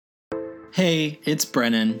Hey, it's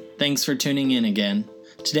Brennan. Thanks for tuning in again.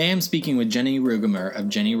 Today I'm speaking with Jenny Rugemer of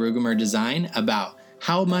Jenny Rugemer Design about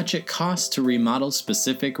how much it costs to remodel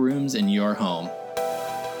specific rooms in your home.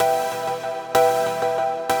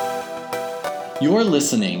 You're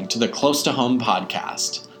listening to the Close to Home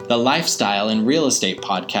podcast, the lifestyle and real estate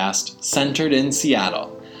podcast centered in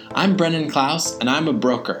Seattle. I'm Brennan Klaus, and I'm a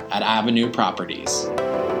broker at Avenue Properties.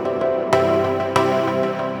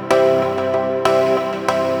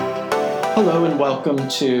 Hello and welcome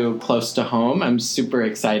to Close to Home. I'm super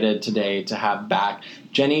excited today to have back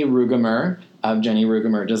Jenny Rugemer of Jenny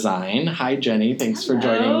Rugemer Design. Hi, Jenny. Thanks for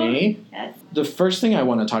joining me. Yes. The first thing I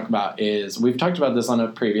want to talk about is, we've talked about this on a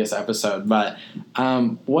previous episode, but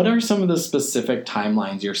what are some of the specific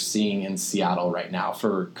timelines you're seeing in Seattle right now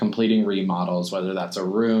for completing remodels, whether that's a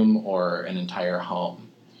room or an entire home?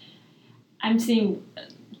 I'm seeing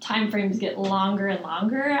timeframes get longer and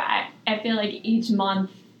longer. I feel like each month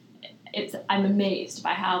I'm amazed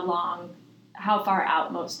by how far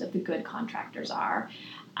out most of the good contractors are,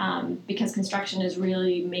 because construction is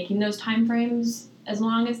really making those timeframes as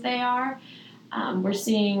long as they are. We're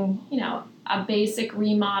seeing, a basic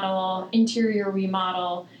remodel, interior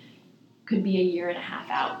remodel could be a year and a half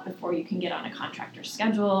out before you can get on a contractor's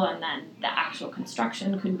schedule, and then the actual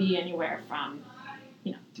construction could be anywhere from,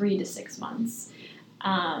 3 to 6 months.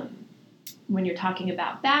 When you're talking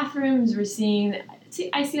about bathrooms,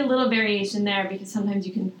 I see a little variation there because sometimes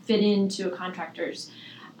you can fit into a contractor's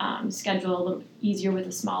schedule a little easier with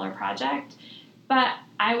a smaller project. But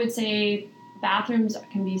I would say bathrooms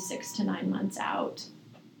can be 6 to 9 months out.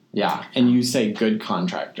 Yeah, and you say good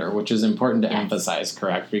contractor, which is important to emphasize,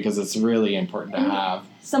 correct? Because it's really important to have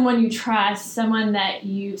someone you trust, someone that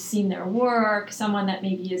you've seen their work, someone that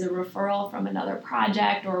maybe is a referral from another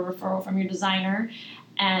project or a referral from your designer.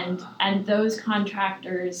 And those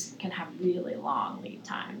contractors can have really long lead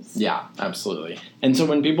times. Yeah, absolutely. And so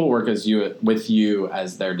when people work with you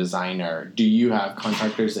as their designer, do you have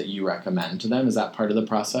contractors that you recommend to them? Is that part of the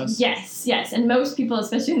process? Yes. And most people,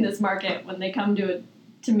 especially in this market, when they come to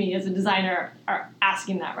me as a designer, are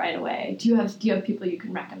asking that right away. Do you have people you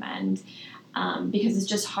can recommend? Because it's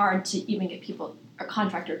just hard to even get a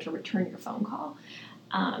contractor to return your phone call.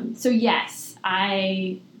 So yes,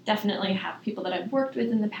 I definitely have people that I've worked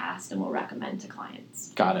with in the past and will recommend to clients.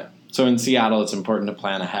 Got it. So in Seattle, it's important to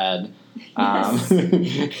plan ahead. Yes.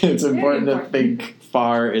 It's important to think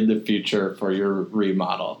far in the future for your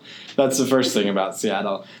remodel. That's the first thing about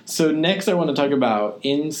Seattle. So next I want to talk about,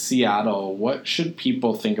 in Seattle, what should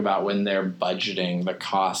people think about when they're budgeting the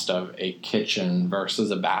cost of a kitchen versus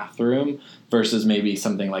a bathroom versus maybe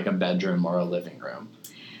something like a bedroom or a living room?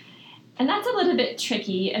 And that's a little bit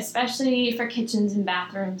tricky, especially for kitchens and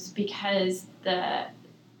bathrooms, because the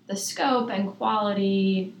scope and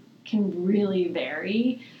quality can really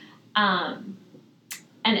vary. And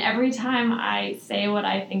every time I say what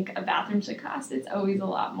I think a bathroom should cost, it's always a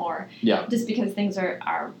lot more. Yeah. Just because things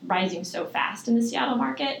are rising so fast in the Seattle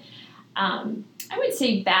market. I would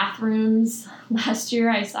say bathrooms. Last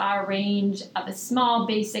year I saw a range of a small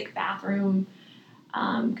basic bathroom.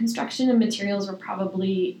 Construction and materials were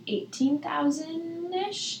probably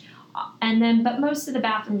 $18,000-ish, but most of the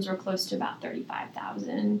bathrooms were close to about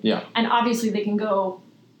 $35,000. Yeah. And obviously they can go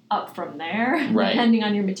up from there, right, depending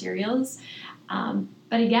on your materials.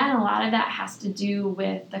 But again, a lot of that has to do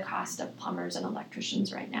with the cost of plumbers and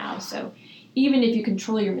electricians right now. So even if you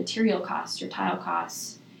control your material costs, your tile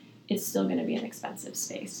costs, it's still going to be an expensive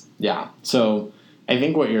space. Yeah. So I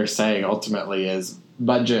think what you're saying ultimately is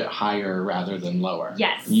budget higher rather than lower.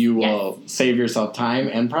 Yes. You will save yourself time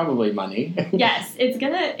and probably money. Yes, it's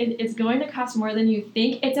going to cost more than you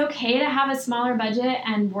think. It's okay to have a smaller budget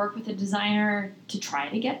and work with a designer to try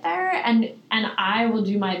to get there. And I will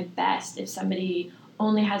do my best if somebody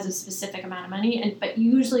only has a specific amount of money. But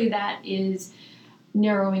usually that is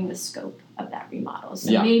narrowing the scope of that remodel. So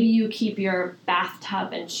maybe you keep your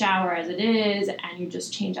bathtub and shower as it is, and you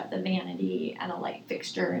just change up the vanity and a light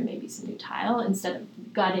fixture and maybe some new tile instead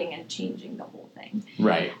of gutting and changing the whole thing.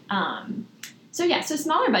 Right. So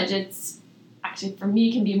smaller budgets actually for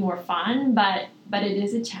me can be more fun, but it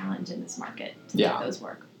is a challenge in this market to make those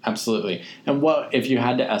work. Absolutely. And what if you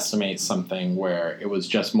had to estimate something where it was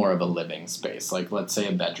just more of a living space, like let's say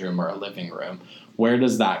a bedroom or a living room, where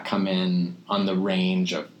does that come in on the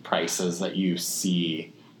range of prices that you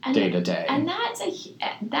see day to day? And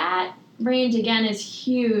that range again is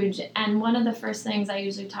huge. And one of the first things I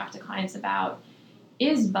usually talk to clients about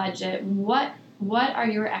is budget. What are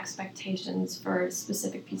your expectations for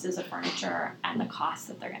specific pieces of furniture and the costs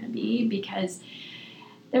that they're going to be? Because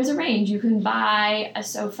there's a range. You can buy a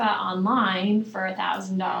sofa online for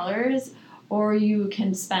 $1,000, or you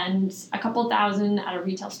can spend a couple thousand at a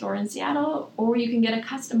retail store in Seattle, or you can get a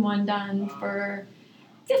custom one done for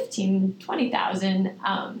 $15,000,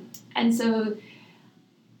 $20,000. And so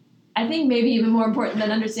I think maybe even more important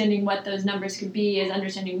than understanding what those numbers could be is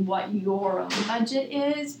understanding what your own budget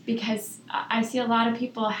is, because I see a lot of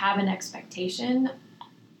people have an expectation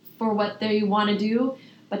for what they want to do,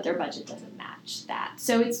 but their budget doesn't match that.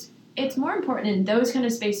 So it's more important in those kind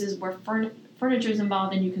of spaces where furniture is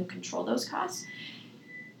involved and you can control those costs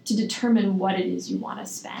to determine what it is you want to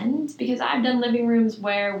spend. Because I've done living rooms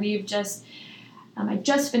where we've just I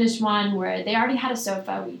just finished one where they already had a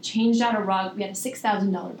sofa. We changed out a rug. We had a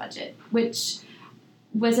 $6,000 budget, which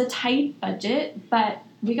was a tight budget, but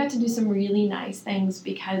we got to do some really nice things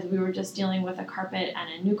because we were just dealing with a carpet and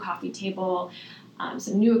a new coffee table,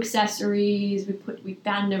 some new accessories. We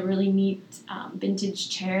found a really neat vintage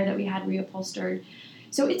chair that we had reupholstered.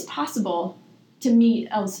 So it's possible to meet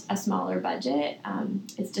a smaller budget.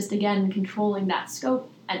 It's just, again, controlling that scope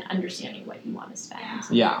and understanding what you want to spend.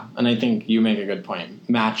 Yeah, and I think you make a good point.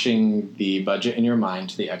 Matching the budget in your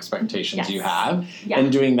mind to the expectations you have,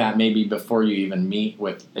 and doing that maybe before you even meet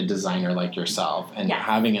with a designer like yourself, and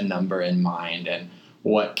having a number in mind, and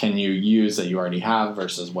what can you use that you already have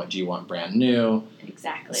versus what do you want brand new.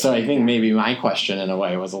 Exactly. So I think maybe my question in a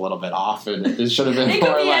way was a little bit off, and it should have been it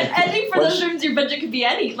more could be like... I think for those rooms your budget could be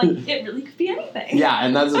it really could be anything. Yeah,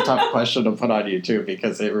 and that's a tough question to put on you too,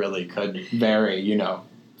 because it really could vary,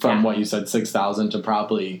 from what you said, 6,000 to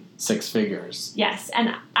probably six figures. Yes,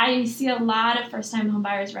 and I see a lot of first-time home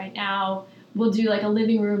buyers right now will do like a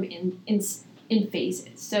living room in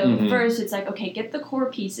phases. So first it's like, okay, get the core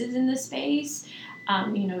pieces in the space,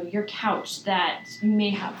 your couch that you may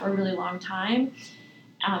have for a really long time.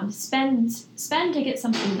 Spend to get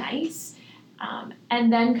something nice,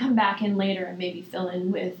 and then come back in later and maybe fill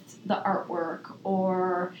in with the artwork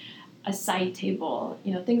or a side table,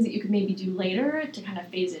 things that you could maybe do later to kind of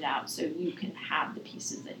phase it out so you can have the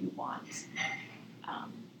pieces that you want.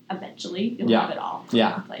 Eventually, you'll have it all.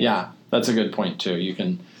 Yeah, that's a good point too. You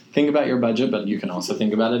can think about your budget, but you can also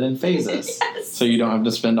think about it in phases. Yes. So you don't have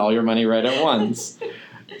to spend all your money right at once.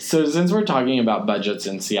 So since we're talking about budgets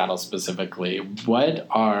in Seattle specifically, what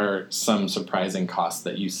are some surprising costs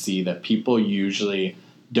that you see that people usually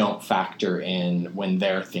don't factor in when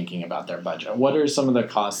they're thinking about their budget? What are some of the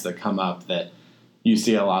costs that come up that you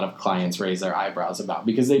see a lot of clients raise their eyebrows about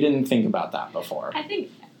because they didn't think about that before? I think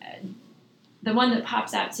the one that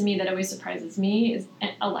pops out to me that always surprises me is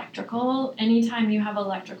electrical. Anytime you have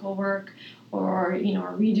electrical work or,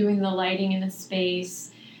 redoing the lighting in a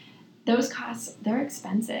space, those costs, they're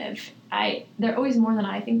expensive. They're always more than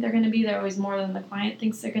I think they're going to be. They're always more than the client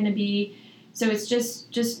thinks they're going to be. So it's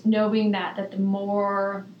just knowing that the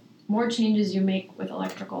more changes you make with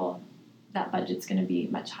electrical, that budget's going to be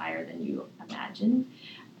much higher than you imagine.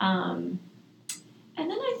 And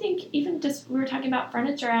then I think even just we were talking about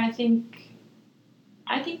furniture. I think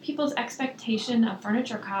people's expectation of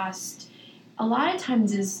furniture cost a lot of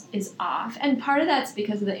times is off, and part of that's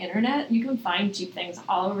because of the internet. You can find cheap things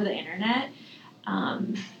all over the internet.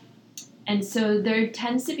 And so there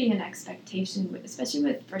tends to be an expectation, especially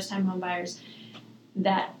with first-time home buyers,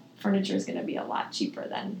 that furniture is going to be a lot cheaper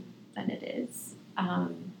than it is.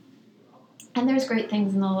 And there's great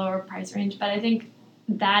things in the lower price range, but I think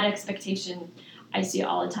that expectation I see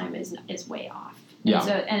all the time is way off. Yeah.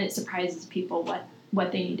 And it surprises people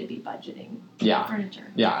what they need to be budgeting for furniture.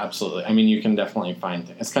 Yeah, absolutely. I mean, you can definitely find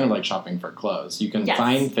things. It's kind of like shopping for clothes. You can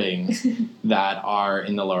find things that are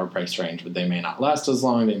in the lower price range, but they may not last as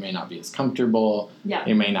long. They may not be as comfortable. Yeah.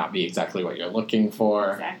 They may not be exactly what you're looking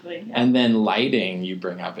for. Exactly. Yeah. And then lighting, you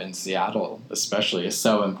bring up in Seattle especially, is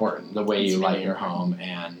so important. The way you light your home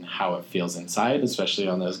and how it feels inside, especially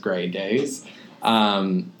on those gray days.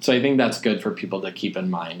 So I think that's good for people to keep in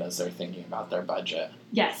mind as they're thinking about their budget.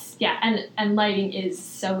 Yes, yeah, and lighting is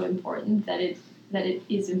so important that it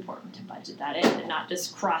is important to budget that in and not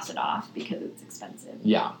just cross it off because it's expensive.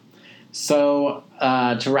 Yeah. So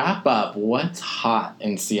to wrap up, what's hot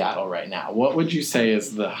in Seattle right now? What would you say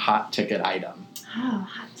is the hot ticket item? Oh,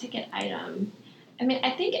 hot ticket item. I mean,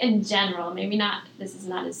 I think in general, maybe not. This is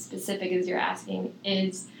not as specific as you're asking.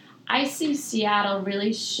 Is I see Seattle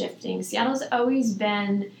really shifting. Seattle's always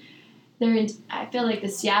been there. I feel like the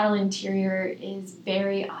Seattle interior is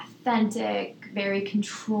very authentic, very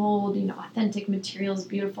controlled. Authentic materials,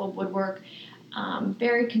 beautiful woodwork,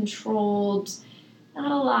 very controlled.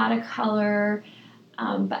 Not a lot of color,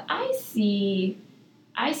 but I see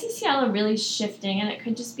Seattle really shifting, and it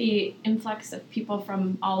could just be influx of people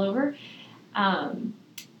from all over.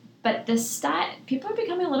 But the style, people are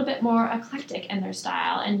becoming a little bit more eclectic in their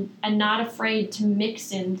style and not afraid to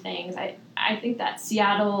mix in things. I I think that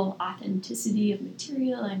Seattle authenticity of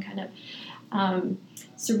material and kind of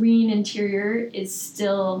serene interior is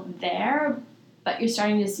still there, but you're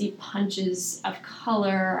starting to see punches of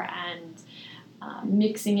color and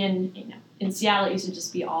mixing in, in Seattle it used to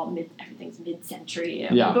just be everything's mid-century.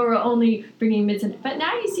 Yeah. People were only bringing mid-century, but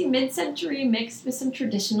now you see mid-century mixed with some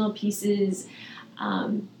traditional pieces,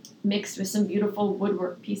 mixed with some beautiful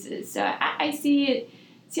woodwork pieces. So I see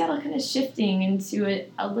Seattle kind of shifting into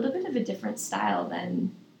a little bit of a different style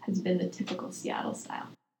than has been the typical Seattle style.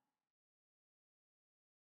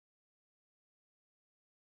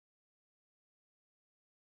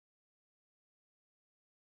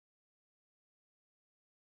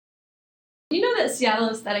 You know that Seattle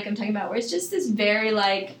aesthetic I'm talking about, where it's just this very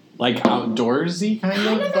like outdoorsy kind of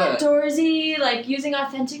outdoorsy, like using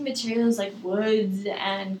authentic materials like woods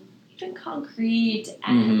and even concrete.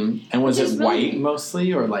 And and was it white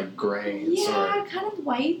mostly or like grays? Yeah, kind of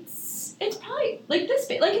whites. It's probably like this,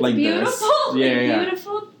 like it's like beautiful, yeah,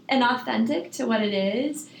 beautiful and authentic to what it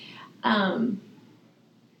is. But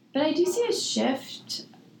I do see a shift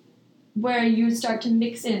where you start to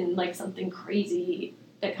mix in like something crazy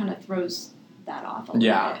that kind of throws that off a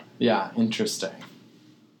little bit. Yeah, interesting.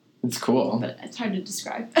 It's cool. But it's hard to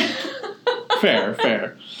describe.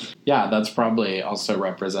 Fair. Yeah, that's probably also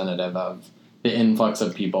representative of the influx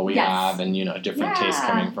of people we have and, different tastes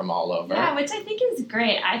coming from all over. Yeah, which I think is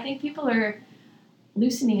great. I think people are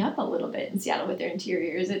loosening up a little bit in Seattle with their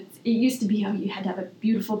interiors. It used to be you had to have a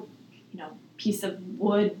beautiful, piece of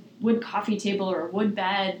wood coffee table or a wood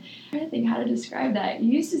bed. I'm trying to think how to describe that.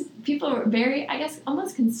 People were very, I guess,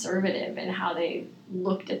 almost conservative in how they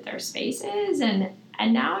looked at their spaces, and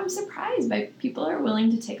now I'm surprised by people are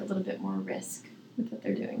willing to take a little bit more risk with what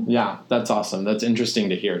they're doing. Yeah, that's awesome. That's interesting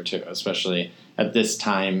to hear too, especially at this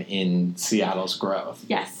time in Seattle's growth.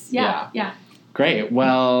 Yes. Yeah. Great.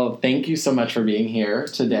 Well, thank you so much for being here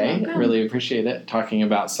today. You're welcome. Really appreciate it. Talking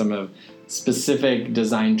about some of specific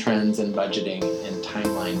design trends and budgeting and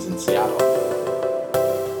timelines in Seattle.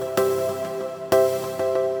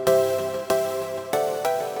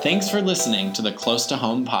 Thanks for listening to the Close to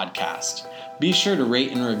Home podcast. Be sure to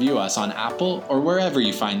rate and review us on Apple or wherever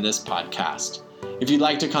you find this podcast. If you'd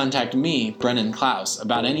like to contact me, Brennan Klaus,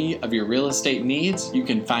 about any of your real estate needs, you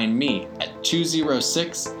can find me at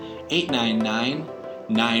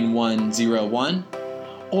 206-899-9101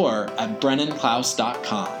 or at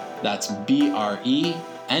brennenklaus.com. That's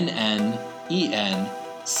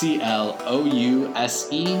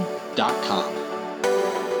BRENNENCLOUSE.com.